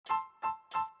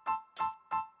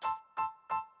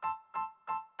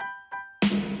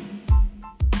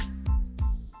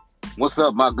What's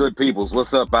up, my good peoples?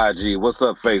 What's up, IG? What's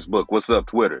up, Facebook? What's up,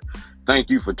 Twitter?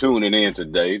 Thank you for tuning in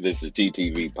today. This is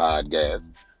TTV Podcast,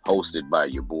 hosted by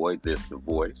your boy, This The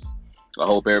Voice. I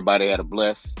hope everybody had a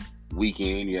blessed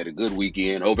weekend. You had a good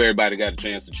weekend. Hope everybody got a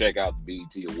chance to check out the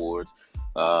BET Awards.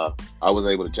 I was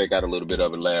able to check out a little bit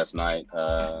of it last night.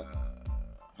 Not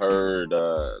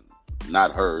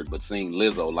heard, but seen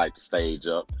Lizzo light the stage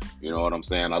up. You know what I'm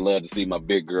saying? I love to see my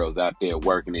big girls out there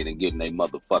working it and getting their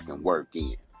motherfucking work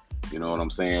in. You know what I'm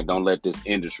saying? Don't let this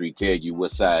industry tell you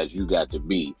what size you got to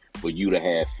be for you to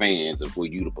have fans and for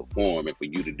you to perform and for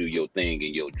you to do your thing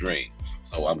and your dream.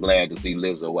 So I'm glad to see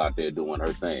Lizzo out there doing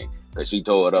her thing, because she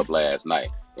tore it up last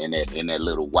night in that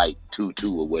little white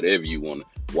tutu or whatever you want to,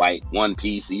 white one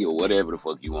piecey or whatever the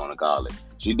fuck you want to call it.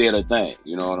 She did her thing.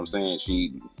 You know what I'm saying?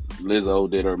 Lizzo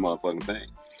did her motherfucking thing.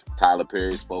 Tyler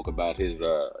Perry spoke about his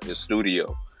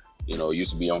studio. You know, it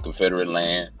used to be on Confederate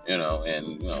land, and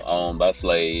owned by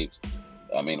slaves.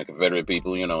 I mean, the Confederate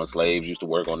people, and slaves used to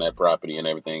work on that property and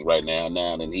everything. Right now,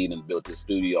 and he done built his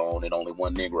studio on it. Only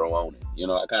one Negro owned it.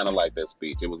 I kind of like that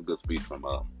speech. It was a good speech from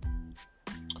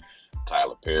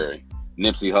Tyler Perry.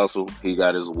 Nipsey Hussle, he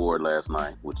got his award last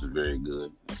night, which is very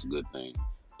good. That's a good thing.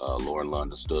 Lauren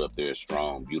London stood up there,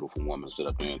 strong, beautiful woman, stood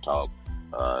up there and talked.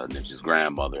 Nipsey's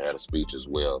grandmother had a speech as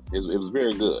well. It was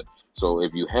very good. So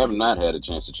if you have not had a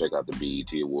chance to check out the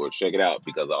BET Awards, check it out,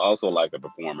 because I also like the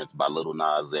performance by Lil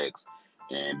Nas X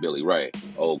and Billy Ray.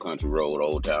 Old Country Road,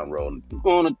 Old Town Road. I'm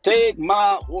gonna take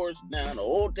my horse down the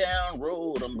Old Town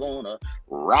Road. I'm gonna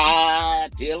ride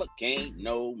till I can't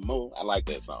no more. I like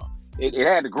that song. It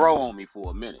had to grow on me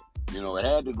for a minute. It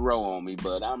had to grow on me,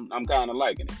 but I'm kind of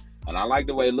liking it. And I like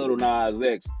the way Lil Nas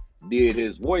X did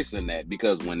his voice in that,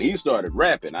 because when he started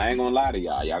rapping, I ain't gonna lie to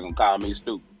y'all gonna call me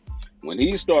stupid. When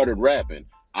he started rapping,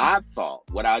 I thought,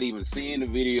 without even seeing the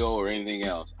video or anything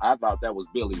else, I thought that was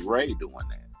Billy Ray doing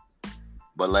that.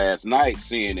 But last night,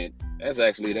 seeing it, that's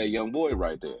actually that young boy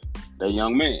right there, that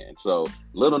young man. So,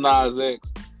 Lil Nas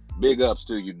X, big ups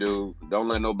to you, dude. Don't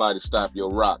let nobody stop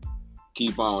your rock.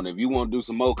 Keep on. If you want to do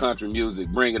some more country music,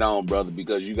 bring it on, brother,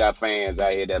 because you got fans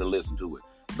out here that'll listen to it.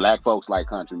 Black folks like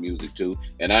country music too,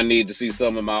 and I need to see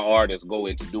some of my artists go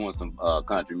into doing some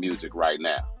country music right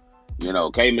now.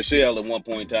 K. Michelle at one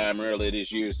point in time earlier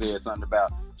this year said something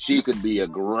about she could be a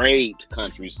great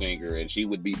country singer and she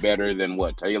would be better than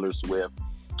Taylor Swift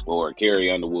or Carrie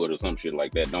Underwood or some shit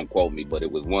like that. Don't quote me, but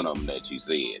it was one of them that she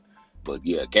said. But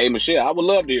yeah, K. Michelle, I would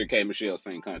love to hear K. Michelle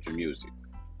sing country music.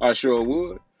 I sure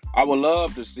would. I would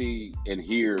love to see and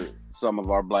hear some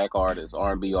of our black artists,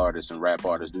 R&B artists and rap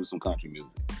artists do some country music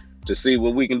to see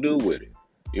what we can do with it.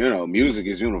 Music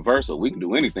is universal. We can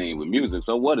do anything with music.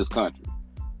 So what is country?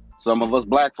 Some of us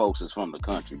black folks is from the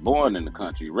country, born in the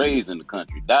country, raised in the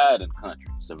country, died in the country,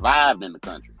 survived in the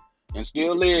country, and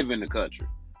still live in the country.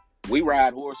 We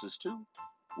ride horses too.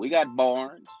 We got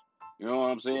barns. You know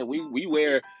what I'm saying? We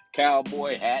wear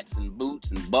cowboy hats and boots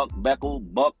and belt buckles.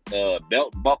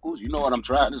 You know what I'm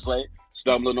trying to say?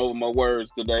 Stumbling over my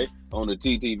words today on the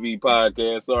TTV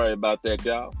Podcast. Sorry about that,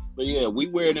 y'all. But yeah, we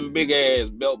wear them big ass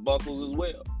belt buckles as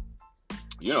well.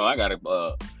 I got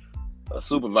a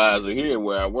supervisor here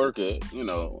where I work at.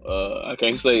 I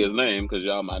can't say his name because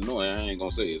y'all might know him. I ain't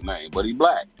gonna say his name, but he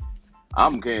black.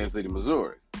 I'm in Kansas City,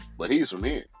 Missouri, but he's from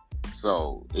here.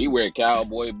 So he wear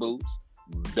cowboy boots,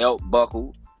 belt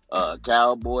buckle,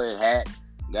 cowboy hat,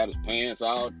 got his pants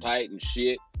all tight and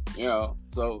shit.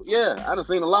 So yeah, I done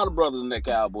seen a lot of brothers in that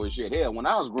cowboy shit. Hell, when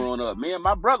I was growing up, me and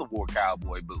my brother wore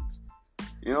cowboy boots.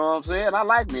 You know what I'm saying? I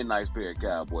like me a nice pair of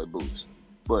cowboy boots.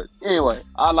 But anyway,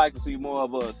 I'd like to see more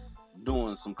of us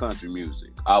doing some country music.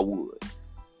 I would.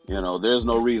 There's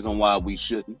no reason why we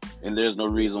shouldn't, and there's no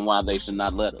reason why they should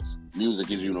not let us. Music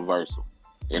is universal,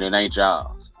 and it ain't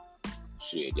y'all's.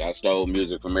 Shit, y'all stole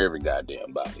music from every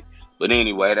goddamn body. But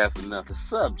anyway, that's another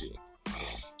subject.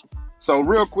 So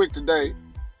real quick today,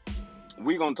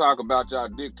 we're going to talk about y'all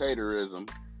dictatorism.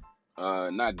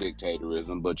 Not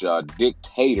dictatorism, but y'all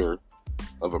dictator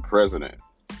of a president.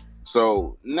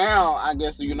 So now I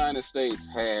guess the United States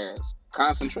has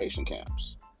concentration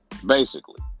camps.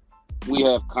 Basically, we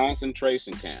have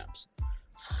concentration camps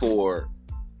for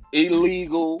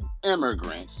illegal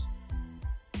immigrants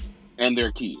and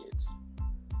their kids.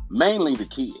 Mainly the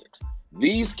kids.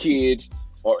 These kids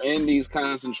are in these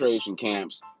concentration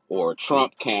camps, or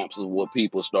Trump camps is what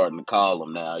people are starting to call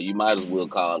them now. You might as well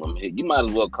call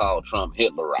Trump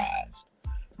Hitlerized,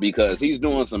 because he's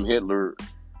doing some Hitler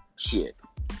shit.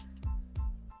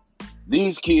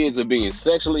 These kids are being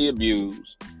sexually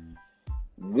abused.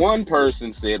 One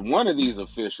of these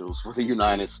officials for the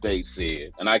United States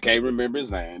said, and I can't remember his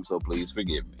name, so please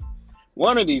forgive me.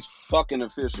 One of these fucking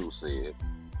officials said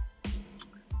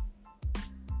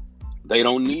They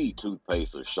don't need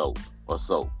toothpaste or soap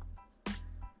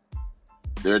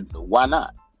Why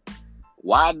not?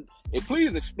 Why?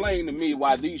 Please explain to me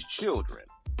why these children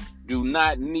do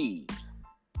not need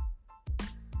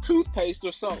toothpaste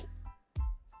or soap.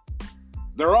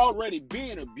 They're already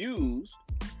being abused,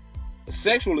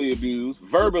 sexually abused,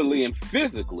 verbally and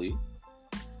physically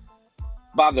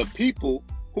by the people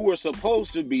who are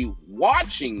supposed to be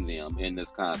watching them in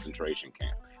this concentration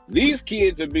camp. These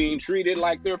kids are being treated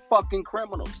like they're fucking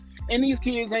criminals. And these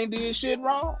kids ain't did shit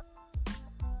wrong.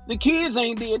 The kids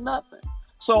ain't did nothing.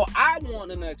 So I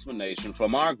want an explanation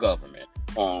from our government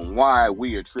on why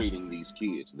we are treating these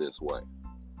kids this way.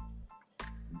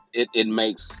 It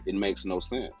makes no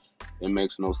sense. It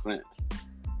makes no sense.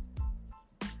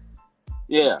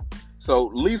 Yeah.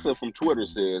 So Lisa from Twitter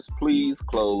says, please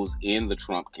close in the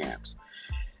Trump camps.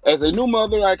 As a new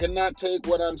mother, I cannot take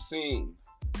what I'm seeing.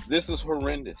 This is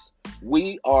horrendous.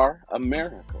 We are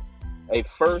America, a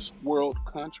first world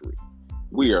country.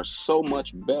 We are so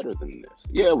much better than this.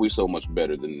 Yeah, we're so much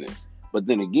better than this. But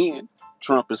then again,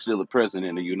 Trump is still the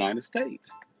president of the United States.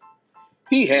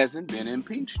 He hasn't been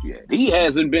impeached yet. He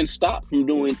hasn't been stopped from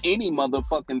doing any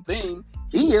motherfucking thing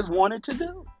he has wanted to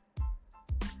do.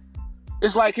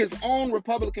 It's like his own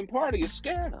Republican Party is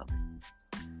scared of him.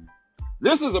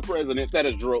 This is a president that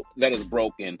has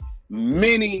broken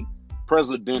many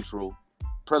presidential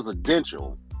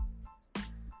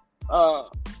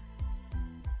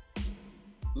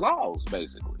laws,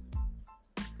 basically.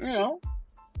 You know,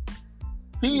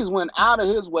 he's went out of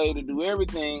his way to do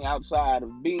everything outside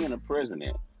of being a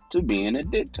president to being a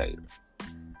dictator.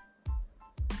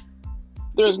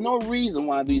 There's no reason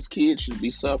why these kids should be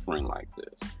suffering like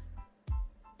this.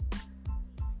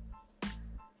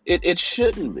 It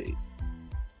shouldn't be.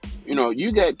 You know,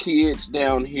 you got kids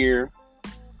down here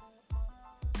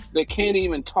that can't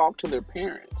even talk to their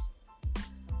parents.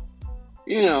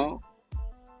 You know,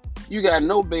 you got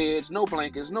no beds, no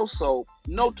blankets, no soap,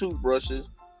 no toothbrushes,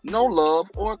 no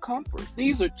love or comfort.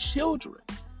 These are children.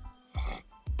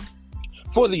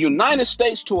 For the United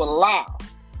States to allow,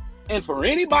 and for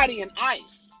anybody in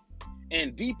ICE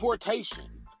and deportation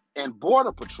and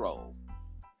border patrol,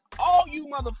 all you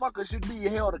motherfuckers should be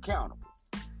held accountable.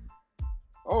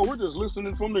 Oh, we're just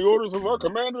listening from the orders of our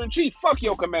commander-in-chief. Fuck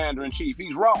your commander-in-chief.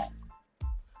 He's wrong.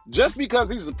 Just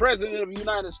because he's the president of the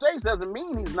United States doesn't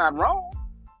mean he's not wrong.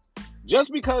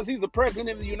 Just because he's the president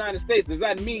of the United States does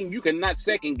not mean you cannot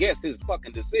second guess his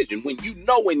fucking decision when you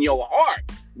know in your heart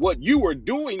what you are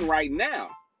doing right now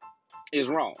is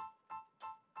wrong.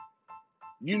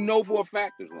 You know for a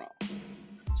fact it's wrong.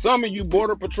 Some of you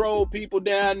border patrol people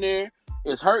down there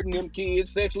is hurting them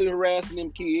kids, sexually harassing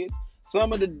them kids.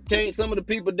 Some of the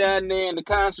people down there in the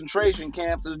concentration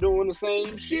camps is doing the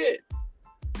same shit.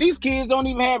 These kids don't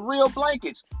even have real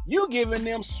blankets. You giving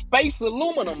them space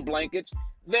aluminum blankets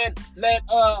that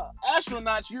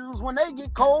astronauts use when they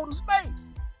get cold in space.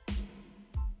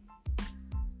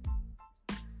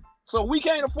 So we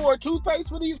can't afford toothpaste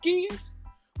for these kids?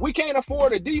 We can't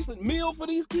afford a decent meal for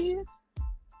these kids?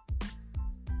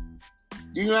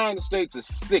 The United States is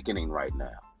sickening right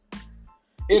now.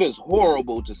 It is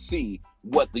horrible to see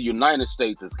what the United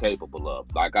States is capable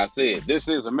of. Like I said, this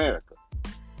is America.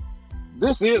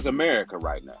 This is America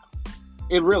right now.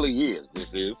 It really is.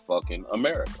 This is fucking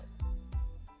America.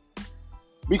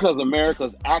 Because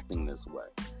America's acting this way.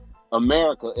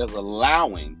 America is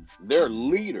allowing their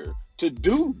leader to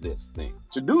do this thing,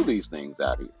 to do these things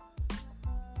out here.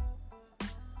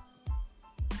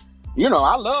 You know,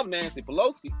 I love Nancy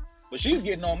Pelosi, but she's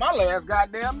getting on my last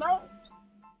goddamn nerves.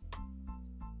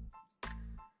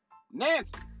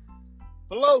 Nancy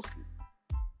Pelosi,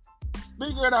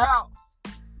 Speaker of the House.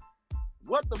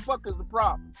 What the fuck is the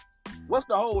problem? What's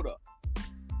the holdup?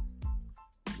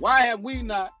 Why have we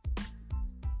not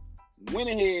went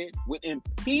ahead with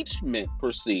impeachment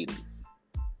proceedings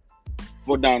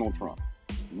for Donald Trump?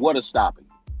 What is stopping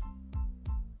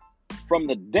him? From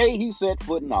the day he set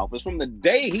foot in office, from the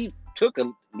day he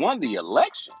won the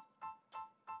election,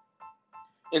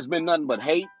 it's been nothing but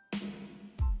hate,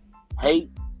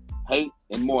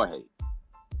 and more hate.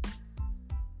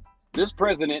 This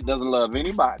president doesn't love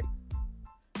anybody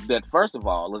that, first of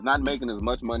all, is not making as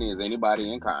much money as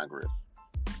anybody in Congress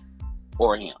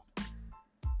or him.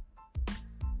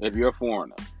 If you're a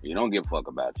foreigner, he don't give a fuck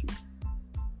about you.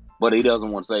 But he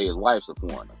doesn't want to say his wife's a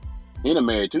foreigner. He done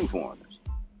married 2 foreigners.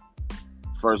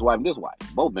 First wife and this wife.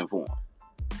 Both been foreign.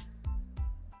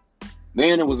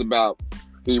 Then it was about,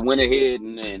 he went ahead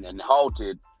and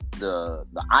halted the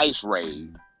ICE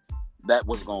raid that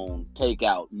was going to take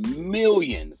out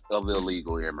millions of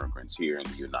illegal immigrants here in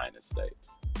the United States.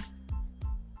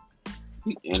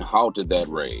 And halted that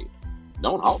raid.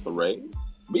 Don't halt the raise.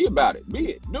 Be about it.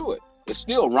 Be it. Do it. It's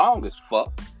still wrong as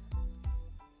fuck.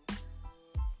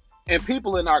 And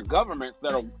people in our government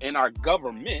that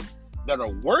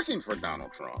are working for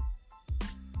Donald Trump,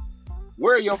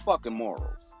 where are your fucking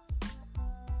morals?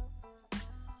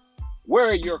 Where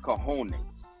are your cojones?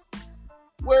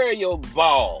 Where are your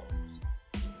balls?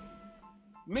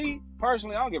 Me,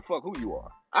 personally, I don't give a fuck who you are.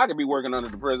 I could be working under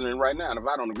the president right now, and if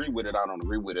I don't agree with it, I don't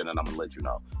agree with it, and I'm going to let you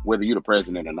know, whether you're the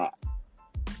president or not.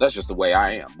 That's just the way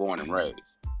I am, born and raised.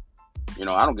 You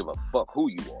know, I don't give a fuck who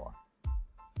you are.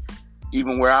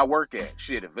 Even where I work at.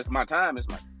 Shit, if it's my time, it's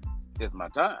my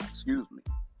time. Excuse me.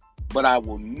 But I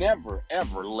will never,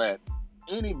 ever let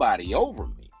anybody over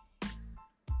me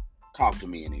talk to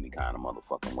me in any kind of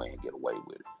motherfucking way and get away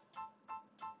with it.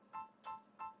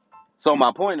 So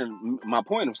my point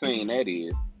of saying that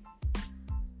is,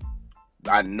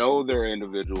 I know there are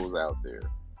individuals out there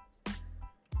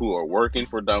who are working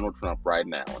for Donald Trump right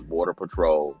now in Border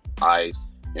Patrol, ICE,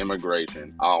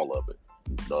 immigration, all of it.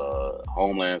 The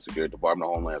Homeland Security, Department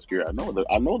of Homeland Security. I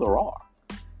know there are.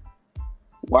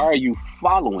 Why are you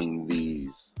following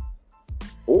these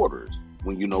orders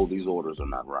when you know these orders are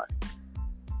not right?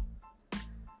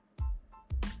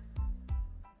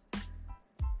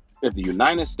 If the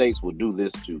United States would do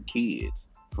this to kids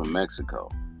from Mexico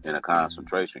in a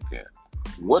concentration camp,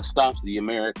 what stops the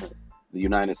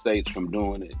United States from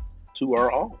doing it to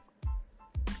our own?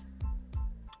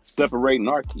 Separating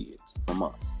our kids from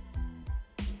us.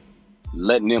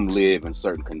 Letting them live in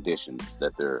certain conditions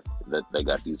that they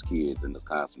got these kids in this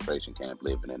concentration camp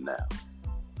living in now.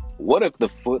 What if the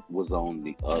shoe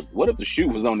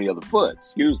was on the other foot?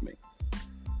 Excuse me.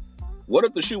 What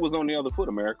if the shoe was on the other foot,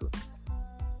 America?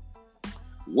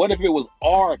 What if it was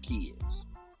our kids?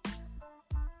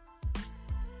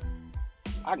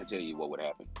 I can tell you what would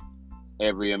happen.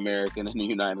 Every American in the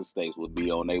United States would be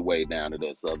on their way down to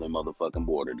that southern motherfucking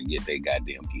border to get their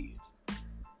goddamn kids.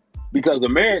 Because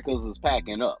Americans is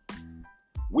packing up.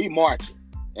 We marching.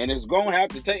 And it's gonna have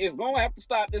to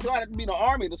stop. It's gonna have to be the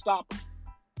army to stop us.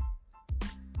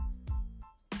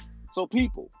 So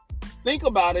people, think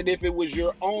about it if it was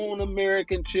your own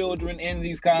American children in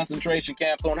these concentration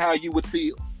camps on how you would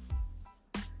feel.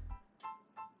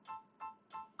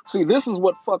 See, this is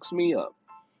what fucks me up.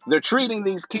 They're treating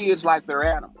these kids like they're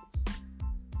animals.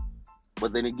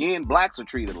 But then again, blacks are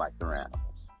treated like they're animals.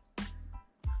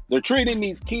 They're treating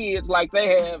these kids like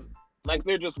they're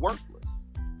just worthless.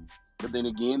 But then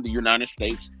again, the United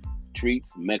States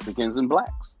treats Mexicans and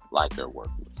blacks like they're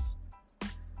worthless.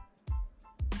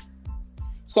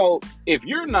 So if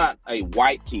you're not a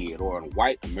white kid or a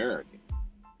white American,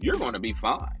 you're going to be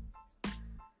fine.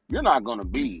 You're not going to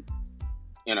be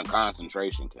in a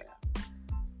concentration camp.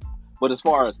 But as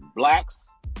far as blacks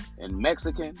and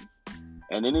Mexicans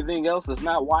and anything else that's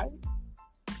not white,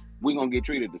 we're going to get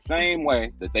treated the same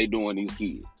way that they doing these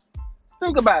kids.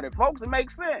 Think about it, folks. It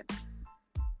makes sense.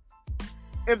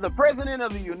 If the president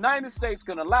of the United States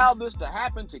can allow this to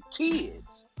happen to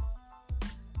kids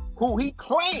who he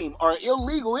claimed are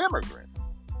illegal immigrants,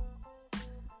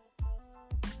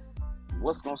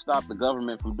 what's going to stop the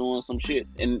government from doing some shit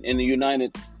in the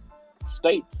United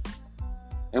States?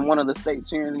 In one of the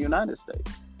states here in the United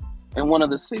States. In one of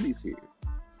the cities here.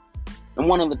 In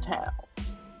one of the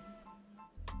towns.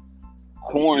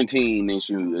 Quarantine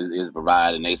issue is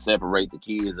provided, and they separate the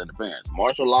kids and the parents.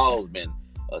 Martial law has been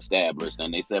established,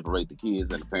 and they separate the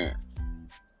kids and the parents.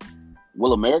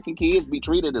 Will American kids be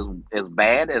treated as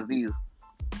bad as these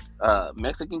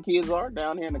Mexican kids are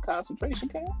down here in the concentration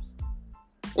camps?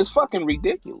 It's fucking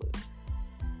ridiculous.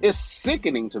 It's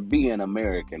sickening to be an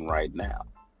American right now.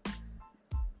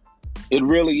 It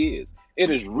really is. It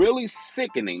is really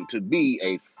sickening to be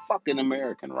a fucking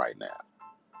American right now.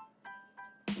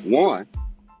 One,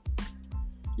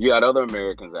 you got other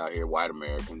Americans out here, white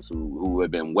Americans, who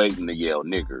have been waiting to yell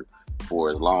nigger for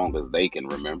as long as they can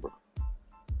remember.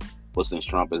 But since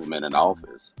Trump has been in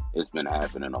office, it's been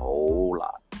happening a whole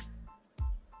lot.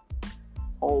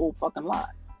 Whole fucking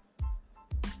lot.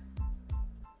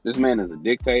 This man is a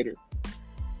dictator.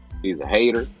 He's a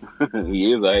hater.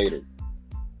 He is a hater.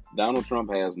 Donald Trump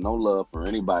has no love for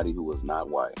anybody who is not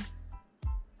white.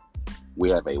 We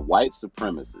have a white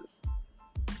supremacist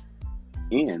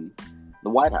in the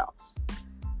White House.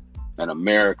 And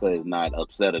America is not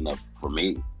upset enough for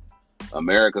me.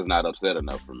 America's not upset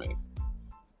enough for me.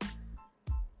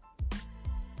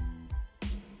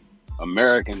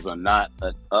 Americans are not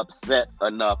upset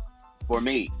enough for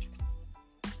me.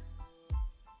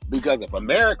 Because if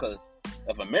Americans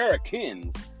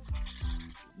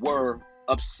were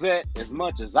upset as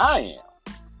much as I am,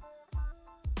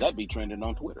 that'd be trending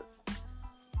on Twitter.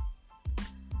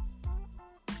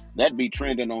 That'd be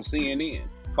trending on CNN,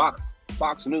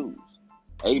 Fox News,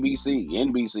 ABC,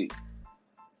 NBC,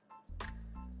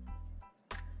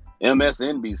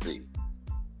 MSNBC.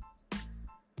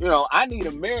 You know, I need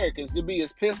Americans to be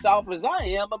as pissed off as I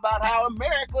am about how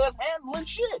America is handling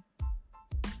shit.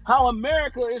 How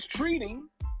America is treating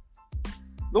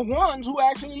the ones who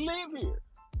actually live here.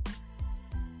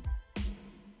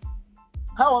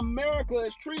 How America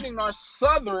is treating our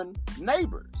southern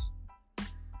neighbors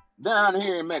down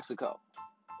here in Mexico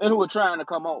and who are trying to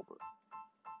come over.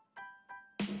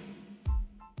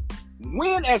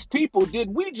 When, as people,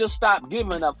 did we just stop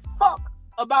giving a fuck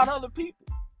about other people?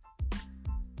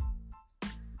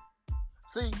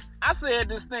 See, I said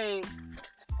this thing,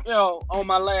 on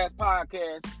my last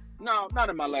podcast. No, not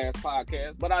in my last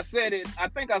podcast, but I said it, I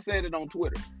think I said it on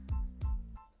Twitter.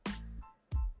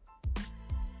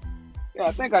 Yeah,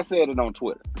 I think I said it on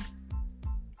Twitter.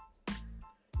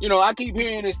 I keep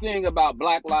hearing this thing about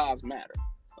Black Lives Matter.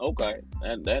 Okay,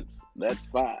 and that's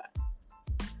fine.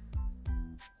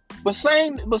 But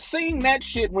seeing that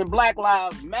shit when Black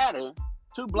Lives Matter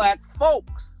to black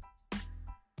folks.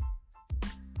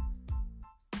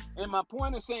 And my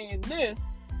point of saying this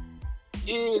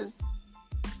is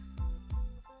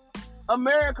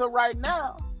America right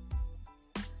now,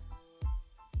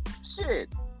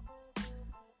 shit,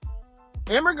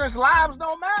 immigrants' lives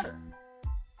don't matter.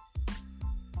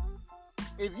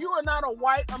 If you are not a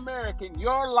white American,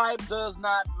 your life does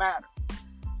not matter.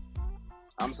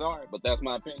 I'm sorry, but that's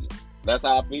my opinion. That's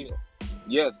how I feel.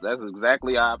 Yes, that's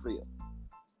exactly how I feel.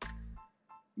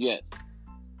 Yes.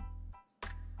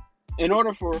 In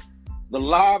order for the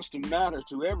lives to matter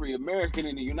to every American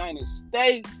in the United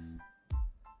States,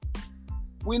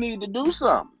 we need to do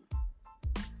something.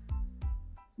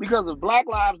 Because if black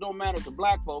lives don't matter to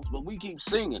black folks, but we keep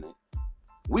singing it,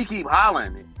 we keep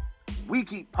hollering it, we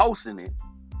keep posting it,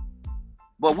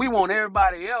 but we want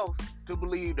everybody else to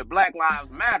believe that black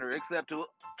lives matter except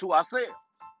to ourselves.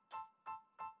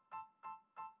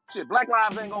 Shit, black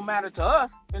lives ain't gonna matter to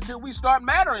us until we start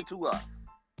mattering to us.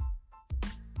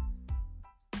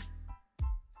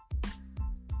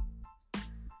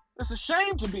 It's a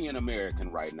shame to be an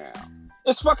American right now.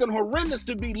 It's fucking horrendous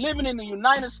to be living in the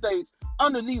United States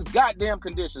under these goddamn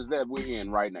conditions that we're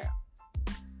in right now.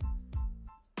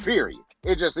 Period.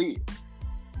 It just is.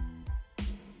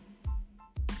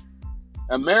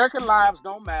 American lives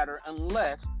don't matter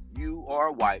unless you are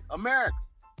a white American.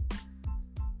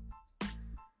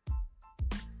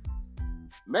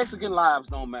 Mexican lives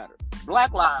don't matter.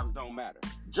 Black lives don't matter.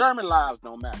 German lives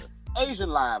don't matter. Asian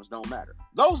lives don't matter.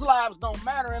 Those lives don't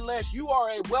matter unless you are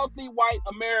a wealthy white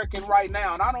American right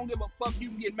now. And I don't give a fuck. You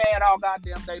can get mad all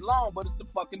goddamn day long, but it's the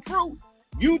fucking truth.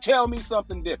 You tell me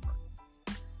something different.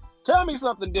 Tell me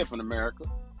something different, America.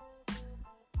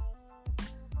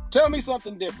 Tell me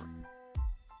something different.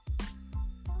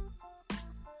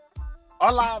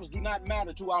 Our lives do not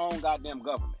matter to our own goddamn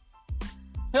government.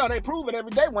 Hell, they prove it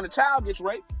every day when a child gets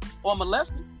raped or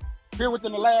molested. Here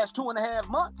within the last 2.5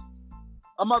 months,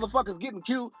 a motherfucker's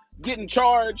getting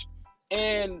charged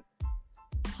and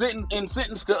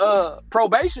sentenced to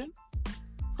probation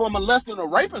for molesting or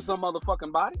raping some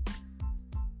motherfucking body.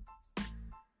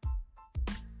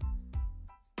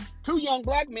 2 young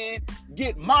black men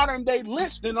get modern day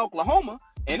lynched in Oklahoma,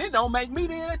 and it don't make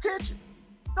media attention.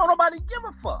 Don't nobody give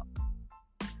a fuck.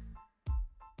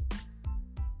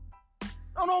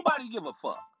 Don't nobody give a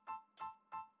fuck.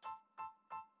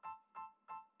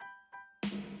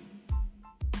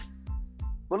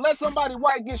 But let somebody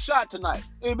white get shot tonight,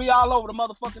 it'll be all over the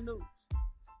motherfucking news.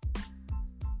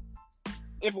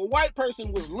 If a white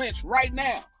person was lynched right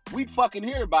now, we'd fucking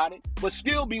hear about it, but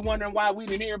still be wondering why we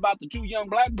didn't hear about the 2 young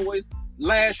black boys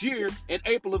last year in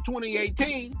April of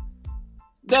 2018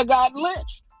 that got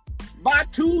lynched by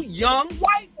 2 young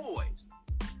white boys.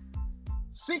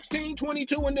 16,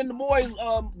 22, and then one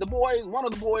of the boys'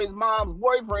 mom's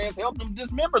boyfriends helped them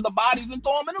dismember the bodies and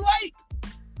throw them in the lake.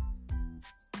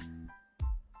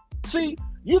 See,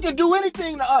 you can do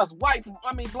anything to us, blacks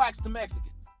to Mexicans.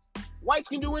 Whites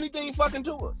can do anything fucking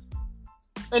to us.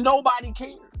 And nobody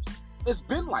cares. It's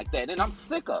been like that, and I'm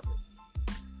sick of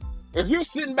it. If you're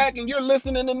sitting back and you're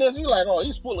listening to this, you're like, oh,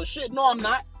 he's full of shit. No, I'm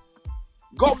not.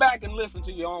 Go back and listen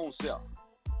to your own self.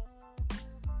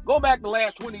 Go back the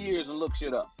last 20 years and look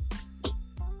shit up.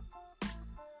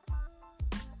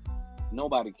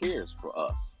 Nobody cares for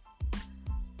us.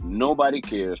 Nobody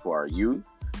cares for our youth.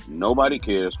 Nobody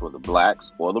cares for the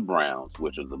blacks or the browns,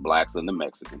 which are the blacks and the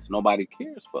Mexicans. Nobody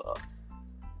cares for us.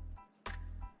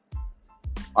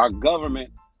 Our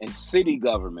government and city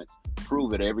governments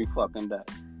prove it every fucking day.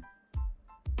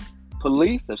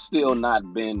 Police have still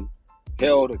not been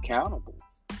held accountable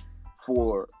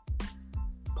for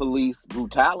police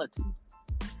brutality,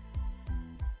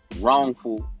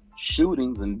 wrongful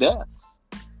shootings and deaths.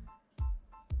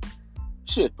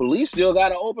 Shit, police still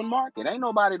got an open market. Ain't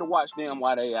nobody to watch them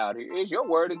while they out here. It's your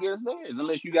word against theirs,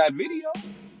 unless you got video.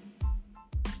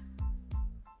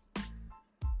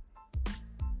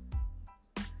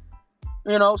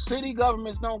 You know, city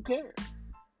governments don't care.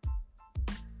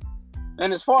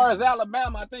 And as far as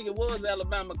Alabama, I think it was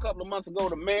Alabama a couple of months ago,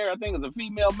 the mayor, I think it's a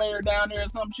female mayor down there or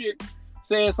some shit,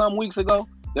 said some weeks ago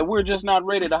that we're just not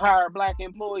ready to hire black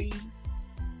employees.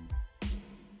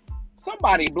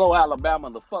 Somebody blow Alabama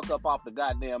the fuck up off the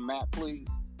goddamn map, please.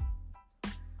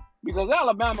 Because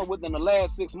Alabama within the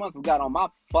last 6 months has got on my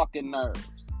fucking nerves.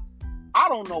 I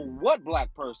don't know what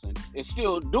black person is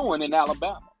still doing in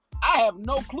Alabama. I have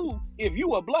no clue. If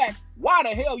you are black, why the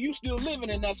hell you still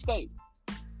living in that state?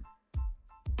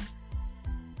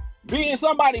 Being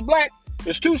somebody black,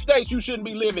 there's 2 states you shouldn't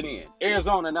be living in,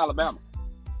 Arizona and Alabama.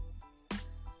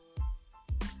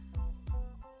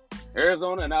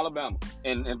 Arizona and Alabama.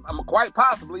 And quite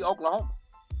possibly Oklahoma.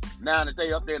 Now that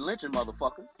they up there lynching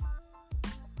motherfuckers.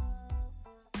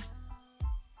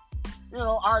 You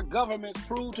know, our governments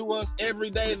prove to us every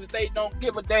day that they don't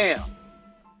give a damn.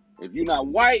 If you're not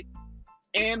white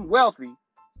and wealthy,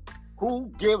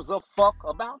 who gives a fuck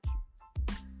about you?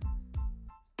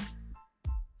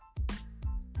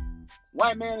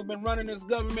 White man has been running this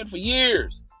government for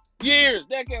years,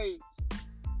 decades.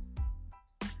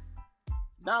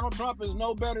 Donald Trump is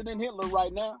no better than Hitler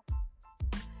right now.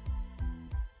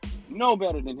 No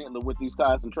better than Hitler with these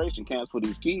concentration camps for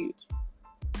these kids.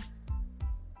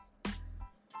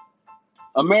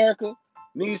 America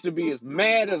needs to be as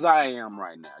mad as I am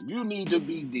right now. You need to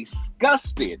be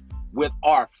disgusted with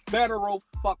our federal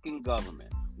fucking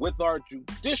government, with our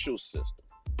judicial system,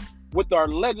 with our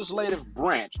legislative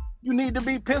branch. You need to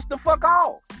be pissed the fuck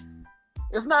off.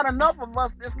 It's not enough of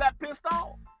us that's not pissed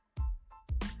off.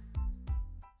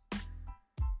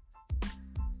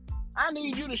 I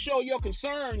need you to show your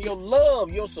concern, your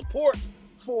love, your support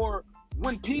for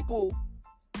when people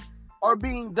are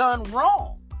being done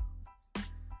wrong.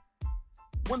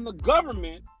 When the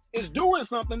government is doing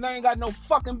something they ain't got no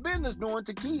fucking business doing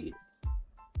to kids.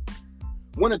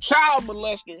 When a child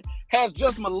molester has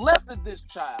just molested this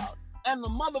child and the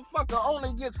motherfucker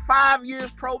only gets 5 years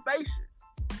probation.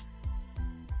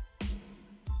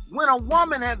 When a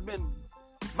woman has been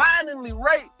violently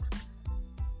raped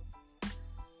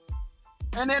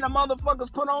and then a motherfucker's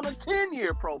put on a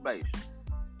 10-year probation.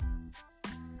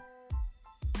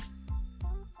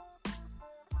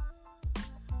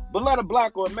 But let a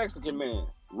black or a Mexican man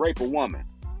rape a woman,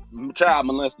 do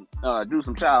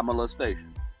some child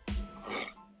molestation.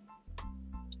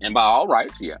 And by all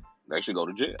rights, yeah, they should go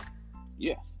to jail.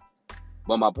 Yes.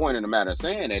 But my point in the matter of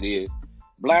saying that is,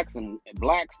 blacks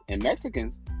and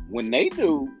Mexicans, when they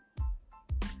do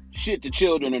shit to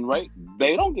children and rape,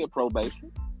 they don't get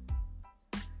probation.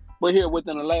 But here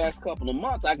within the last couple of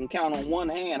months, I can count on one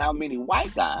hand how many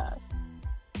white guys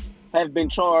have been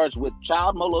charged with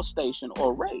child molestation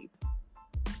or rape,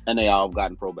 and they all have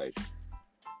gotten probation.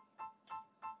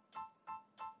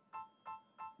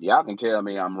 Y'all can tell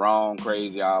me I'm wrong,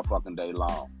 crazy all fucking day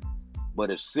long,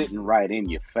 but it's sitting right in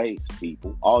your face,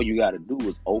 people. All you got to do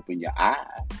is open your eyes.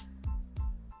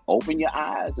 Open your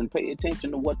eyes and pay attention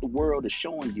to what the world is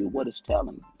showing you, what it's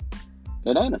telling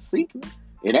you. It ain't a secret.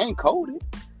 It ain't coded.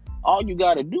 All you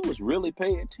got to do is really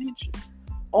pay attention.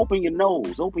 Open your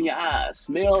nose, open your eyes,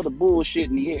 smell the bullshit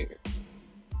in the air.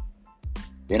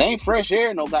 It ain't fresh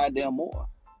air no goddamn more.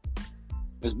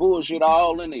 There's bullshit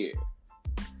all in the air.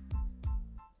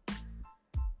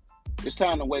 It's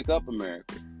time to wake up,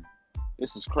 America.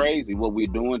 This is crazy what we're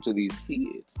doing to these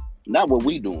kids. Not what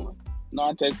we doing. No,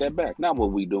 I take that back. Not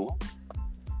what we doing.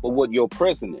 But what your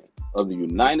president of the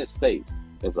United States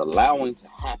is allowing to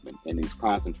happen in these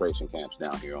concentration camps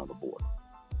down here on the border.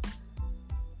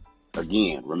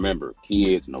 Again, remember,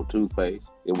 kids, no toothpaste.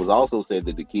 It was also said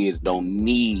that the kids don't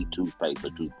need toothpaste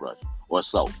or toothbrush or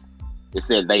soap. It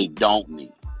said they don't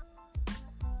need.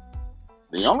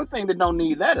 The only thing that don't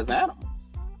need that is animals.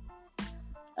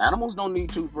 Animals don't need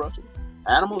toothbrushes.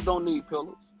 Animals don't need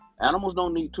pillows. Animals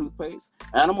don't need toothpaste.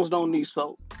 Animals don't need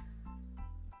soap.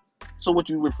 So what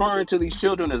you referring to these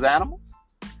children as animals?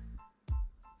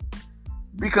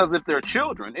 Because if they're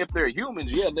children, if they're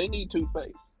humans, yeah, they need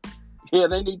toothpaste. Yeah,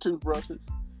 they need toothbrushes.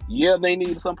 Yeah, they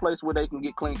need some place where they can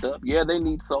get cleaned up. Yeah, they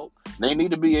need soap. They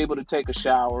need to be able to take a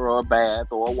shower or a bath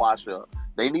or a wash up.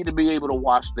 They need to be able to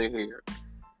wash their hair.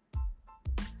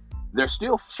 They're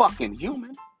still fucking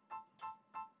human.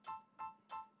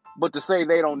 But to say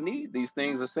they don't need these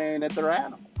things is saying that they're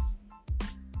animals.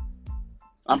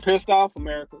 I'm pissed off,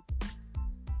 America.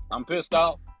 I'm pissed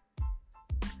off.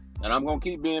 And I'm going to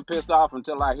keep being pissed off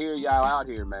until I hear y'all out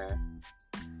here, man.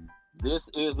 This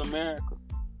is America.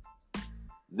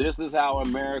 This is how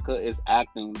America is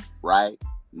acting right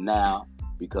now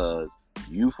because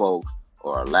you folks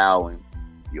are allowing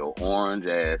your orange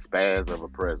ass spaz of a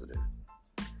president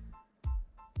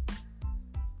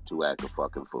to act a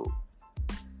fucking fool.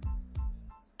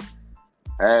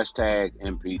 Hashtag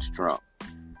impeach Trump.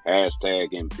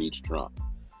 Hashtag impeach Trump.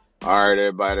 All right,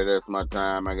 everybody, that's my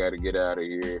time. I got to get out of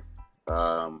here.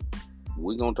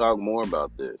 We're going to talk more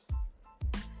about this.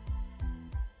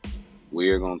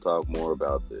 We are going to talk more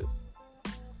about this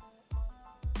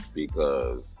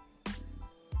because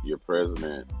your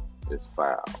president is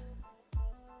foul.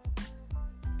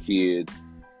 Kids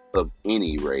of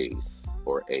any race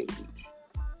or age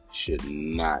should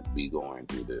not be going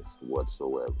through this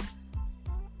whatsoever.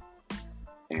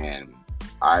 And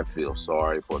I feel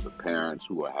sorry for the parents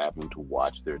who are having to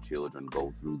watch their children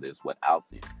go through this without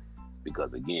them.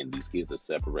 Because again, these kids are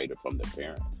separated from their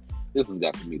parents. This has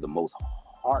got to be the most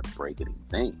heartbreaking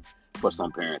thing for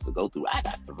some parents to go through. I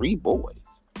got 3 boys.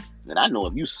 And I know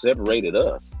if you separated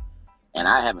us and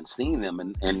I haven't seen them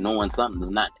and knowing something's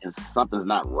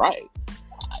not right,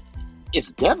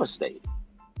 it's devastating.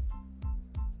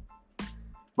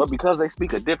 But because they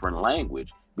speak a different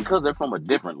language, because they're from a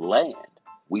different land,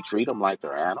 we treat them like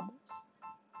they're animals.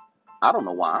 I don't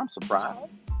know why I'm surprised.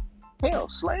 Hell,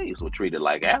 slaves were treated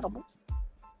like animals.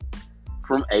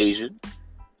 From Asian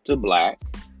to black.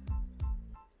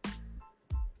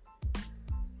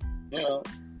 You know,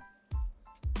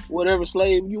 whatever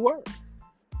slave you were.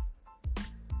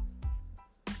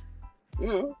 You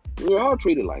know, we were all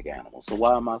treated like animals. So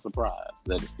why am I surprised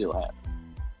that it still happens?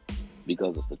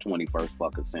 Because it's the 21st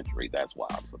fucking century. That's why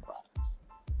I'm surprised.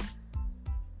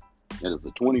 It is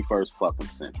the 21st fucking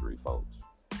century, folks.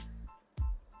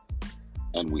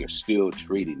 And we are still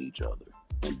treating each other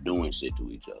and doing shit to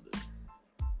each other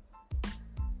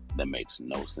that makes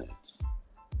no sense.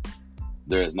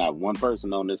 There is not one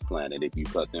person on this planet, if you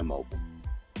cut them open,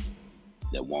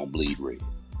 that won't bleed red.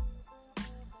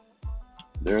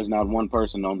 There is not one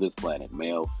person on this planet,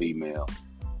 male, female,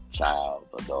 child,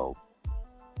 adult,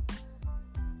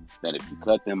 that if you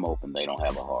cut them open, they don't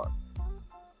have a heart.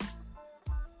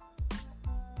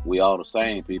 We all the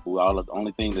same people. The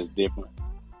only thing that's different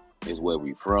is where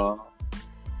we from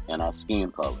and our skin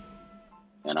color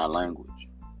and our language.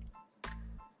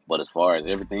 But as far as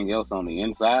everything else on the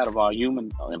inside of our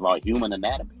human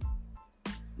anatomy,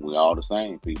 we all the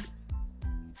same people.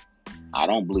 I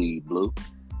don't bleed blue.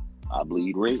 I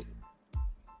bleed red.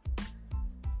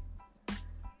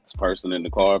 This person in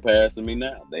the car passing me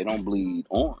now, they don't bleed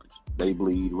orange. They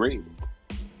bleed red.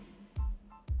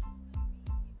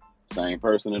 Same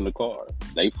person in the car.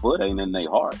 They foot ain't in their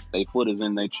heart. They foot is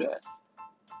in their chest.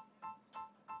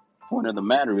 Point of the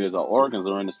matter is our organs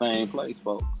are in the same place,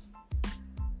 folks.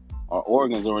 Our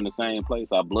organs are in the same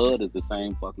place. Our blood is the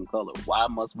same fucking color. Why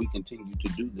must we continue to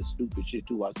do this stupid shit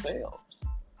to ourselves?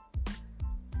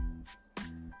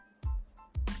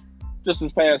 Just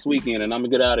this past weekend, and I'm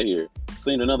going to get out of here,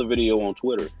 seen another video on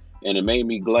Twitter, and it made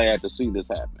me glad to see this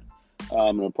happen.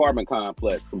 An apartment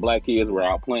complex, some black kids were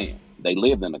out playing. They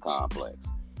lived in the complex.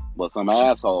 But some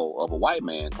asshole of a white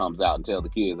man comes out and tells the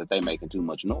kids that they making too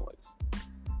much noise.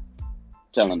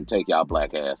 Tell them to take y'all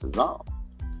black asses on.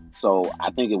 So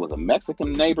I think it was a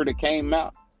Mexican neighbor that came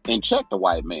out and checked the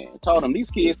white man. Told him these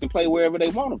kids can play wherever they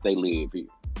want if they live here.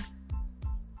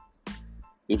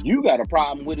 If you got a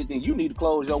problem with it, then you need to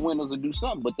close your windows and do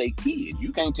something. But they kids.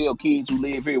 You can't tell kids who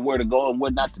live here where to go and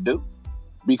what not to do.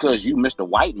 Because you Mr.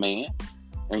 White Man.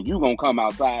 And you gonna come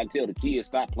outside and tell the kids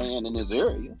stop playing in this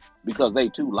area because they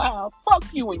too loud. Fuck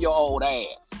you and your old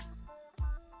ass.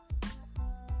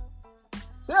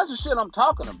 See, that's the shit I'm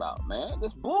talking about, man.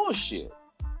 This bullshit.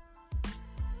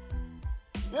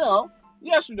 You know,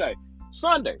 yesterday,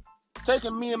 Sunday,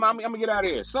 taking me and I'm gonna get out of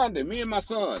here. Sunday, me and my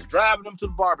sons, driving them to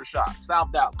the barbershop,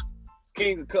 South Dallas.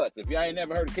 King of Cuts. If y'all ain't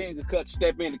never heard of King of Cuts,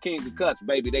 step into King of Cuts,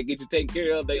 baby. They get you taken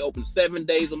care of. They open 7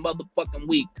 days a motherfucking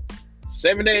week.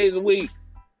 7 days a week.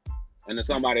 And there's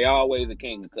somebody always at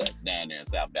King of Cuts down there in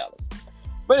South Dallas.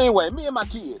 But anyway, me and my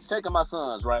kids, taking my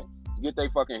sons, right, to get their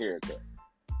fucking haircut.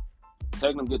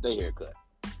 Taking them to get their haircut.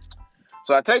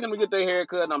 So I take them to get their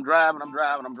haircut, and I'm driving.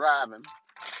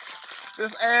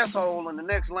 This asshole in the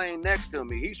next lane next to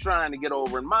me, he's trying to get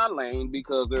over in my lane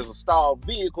because there's a stalled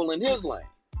vehicle in his lane.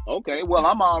 Okay, well,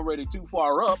 I'm already too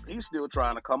far up. He's still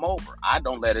trying to come over. I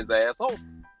don't let his ass over.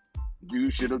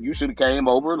 You should have came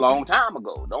over a long time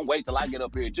ago. Don't wait till I get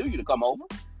up here to you to come over.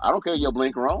 I don't care your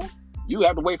blinker on. You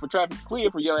have to wait for traffic to clear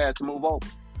for your ass to move over.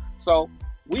 So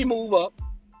We move up.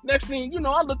 Next thing you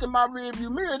know, I look in my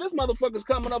rearview mirror. This motherfucker's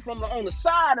coming up from on the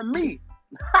side of me.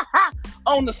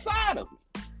 On the side of me.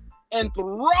 And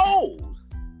throws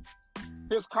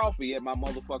his coffee at my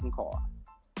motherfucking car.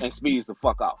 And speeds the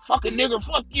fuck off. Fucking nigger,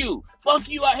 fuck you. Fuck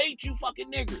you, I hate you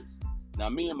fucking niggers. Now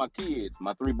me and my kids,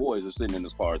 my 3 boys are sitting in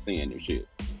this car seeing this shit.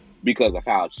 Because of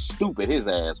how stupid his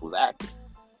ass was acting.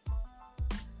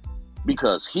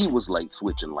 Because he was late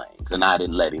switching lanes and I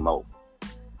didn't let him over.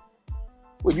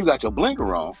 Well, you got your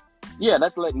blinker on. Yeah,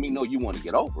 that's letting me know you want to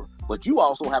get over. But you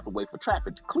also have to wait for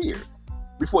traffic to clear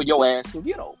before your ass can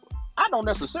get over. I don't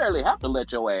necessarily have to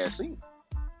let your ass in.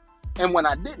 And when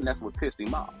I didn't, that's what pissed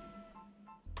him off.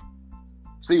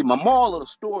 See, my moral of the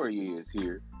story is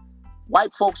here,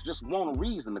 white folks just want a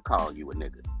reason to call you a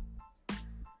nigga.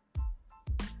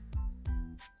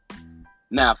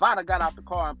 Now, if I'd have got out the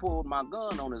car and pulled my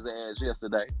gun on his ass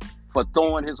yesterday for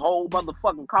throwing his whole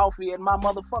motherfucking coffee at my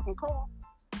motherfucking car,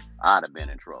 I'd have been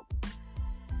in trouble.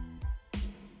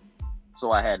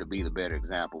 So I had to be the better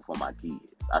example for my kids.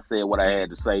 I said what I had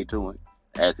to say to him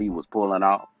as he was pulling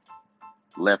off,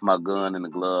 left my gun in the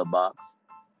glove box,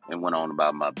 and went on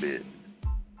about my business.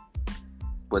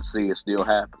 But see, it's still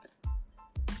happening.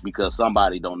 Because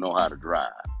somebody don't know how to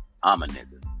drive. I'm a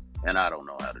nigga, and I don't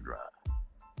know how to drive.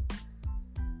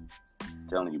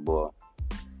 Telling you, boy.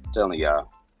 Telling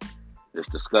y'all. It's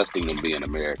disgusting to be an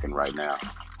American right now.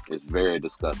 It's very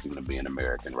disgusting to be an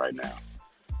American right now.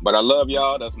 But I love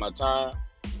y'all. That's my time.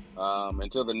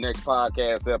 Until the next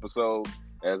podcast episode,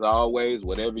 as always,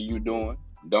 whatever you're doing,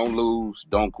 don't lose,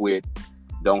 don't quit,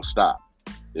 don't stop.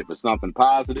 If it's something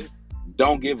positive,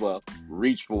 don't give up.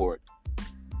 Reach for it.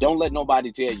 Don't let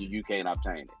nobody tell you you can't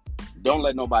obtain it. Don't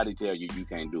let nobody tell you you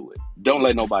can't do it. Don't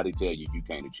let nobody tell you you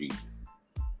can't achieve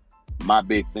it. My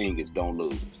big thing is don't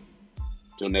lose.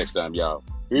 Till next time, y'all.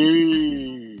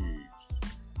 Peace.